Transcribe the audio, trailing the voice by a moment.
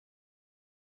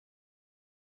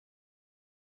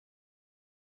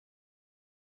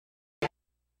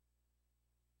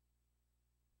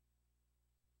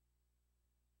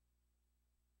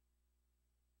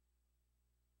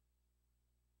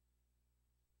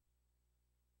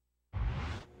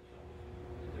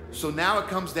So now it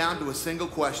comes down to a single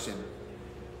question,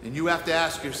 and you have to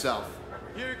ask yourself.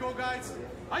 Here you go, guys.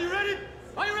 Are you ready?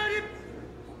 Are you ready?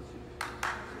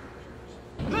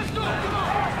 Let's go! Come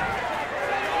on!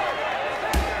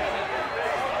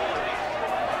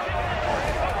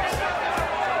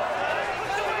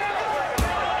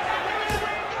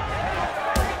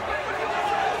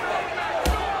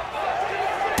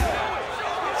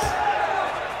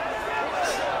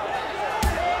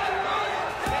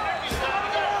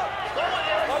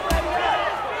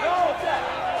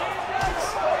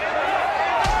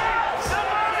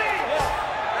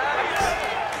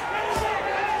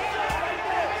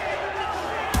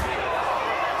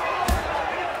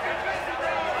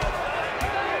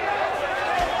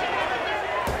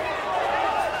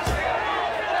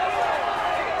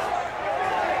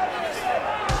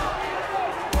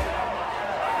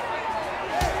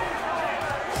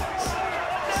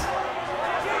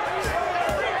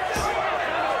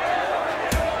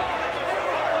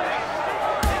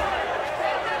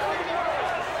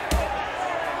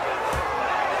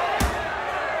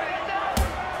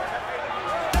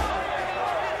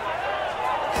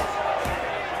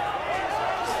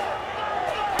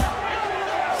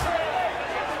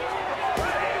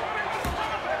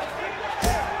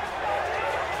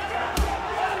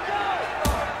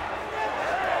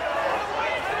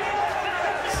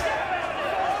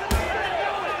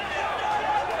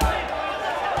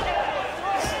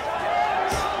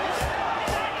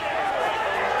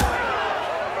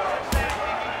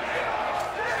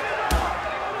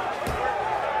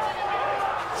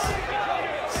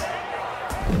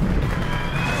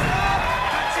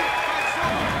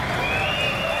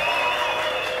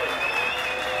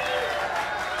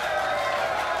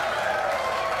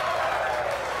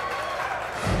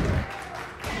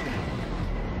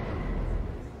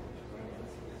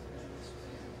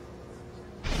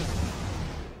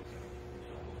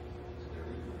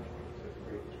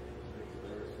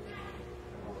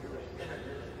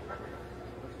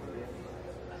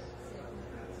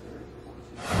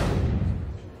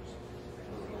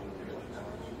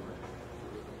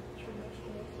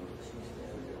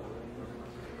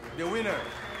 The winner.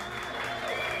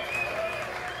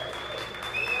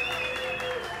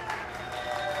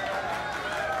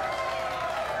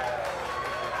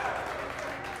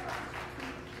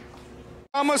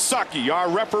 Amasaki, our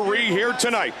referee here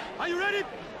tonight. Are you ready?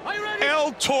 Are you ready?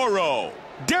 El Toro,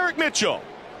 Derek Mitchell.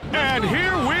 And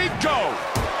here we go.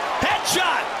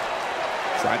 Headshot.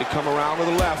 Tried to come around to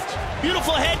the left.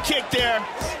 Beautiful head kick there.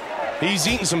 He's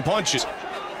eating some punches.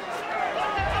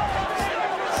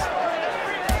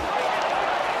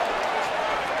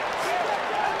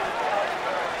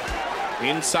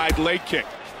 Inside leg kick.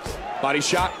 Body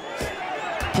shot.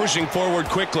 Pushing forward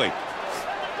quickly.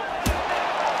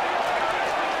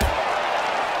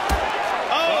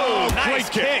 Oh, nice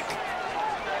great kick.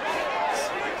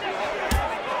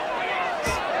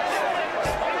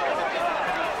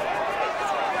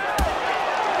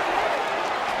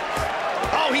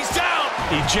 Oh, he's down.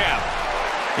 He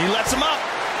jabbed. He lets him up.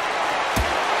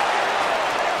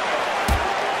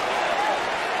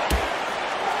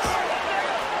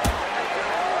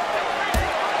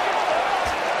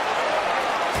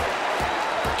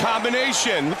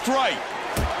 Combination, right.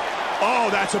 Oh,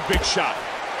 that's a big shot.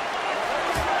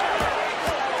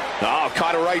 Oh,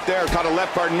 caught it right there. Caught a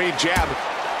left, pardon me, jab.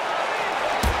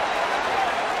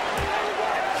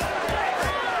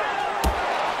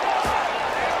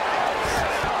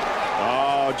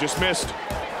 Oh, just missed.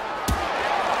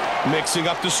 Mixing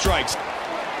up the strikes.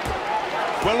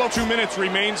 Well, 2 minutes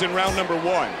remains in round number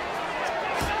 1.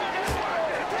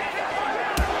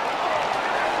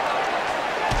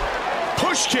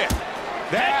 Push kick.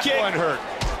 That kick. one hurt.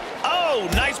 Oh,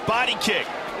 nice body kick.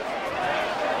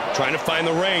 Trying to find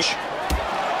the range.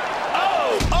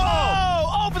 Oh,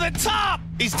 over the top.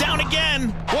 He's down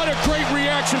again. What a great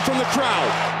reaction from the crowd.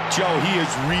 Joe, he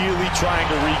is really trying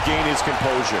to regain his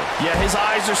composure. Yeah, his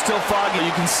eyes are still foggy.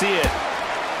 You can see it.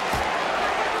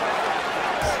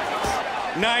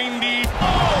 90.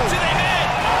 Oh, to the head.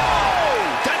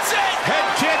 Oh, that's it. Head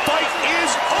kick. Fight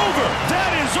is over.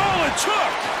 That is all it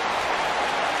took.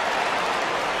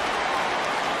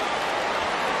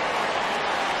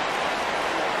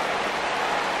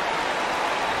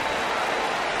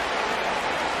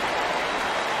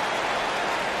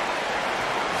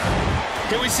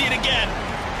 Can we see it again?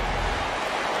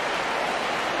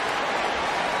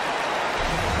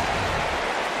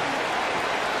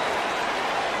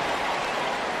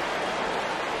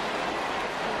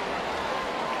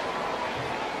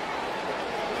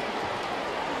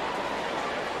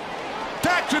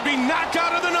 That could be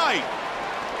knockout of the night.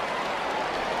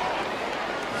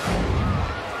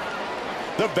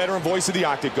 the veteran voice of the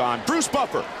Octagon, Bruce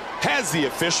Buffer, has the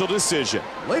official decision.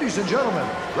 Ladies and gentlemen,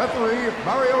 referee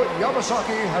Mario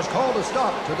Yamasaki has called a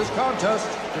stop to this contest,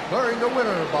 declaring the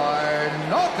winner by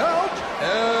knockout,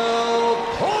 El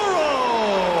Toro!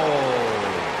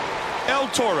 El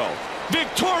Toro,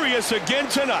 victorious again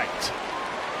tonight.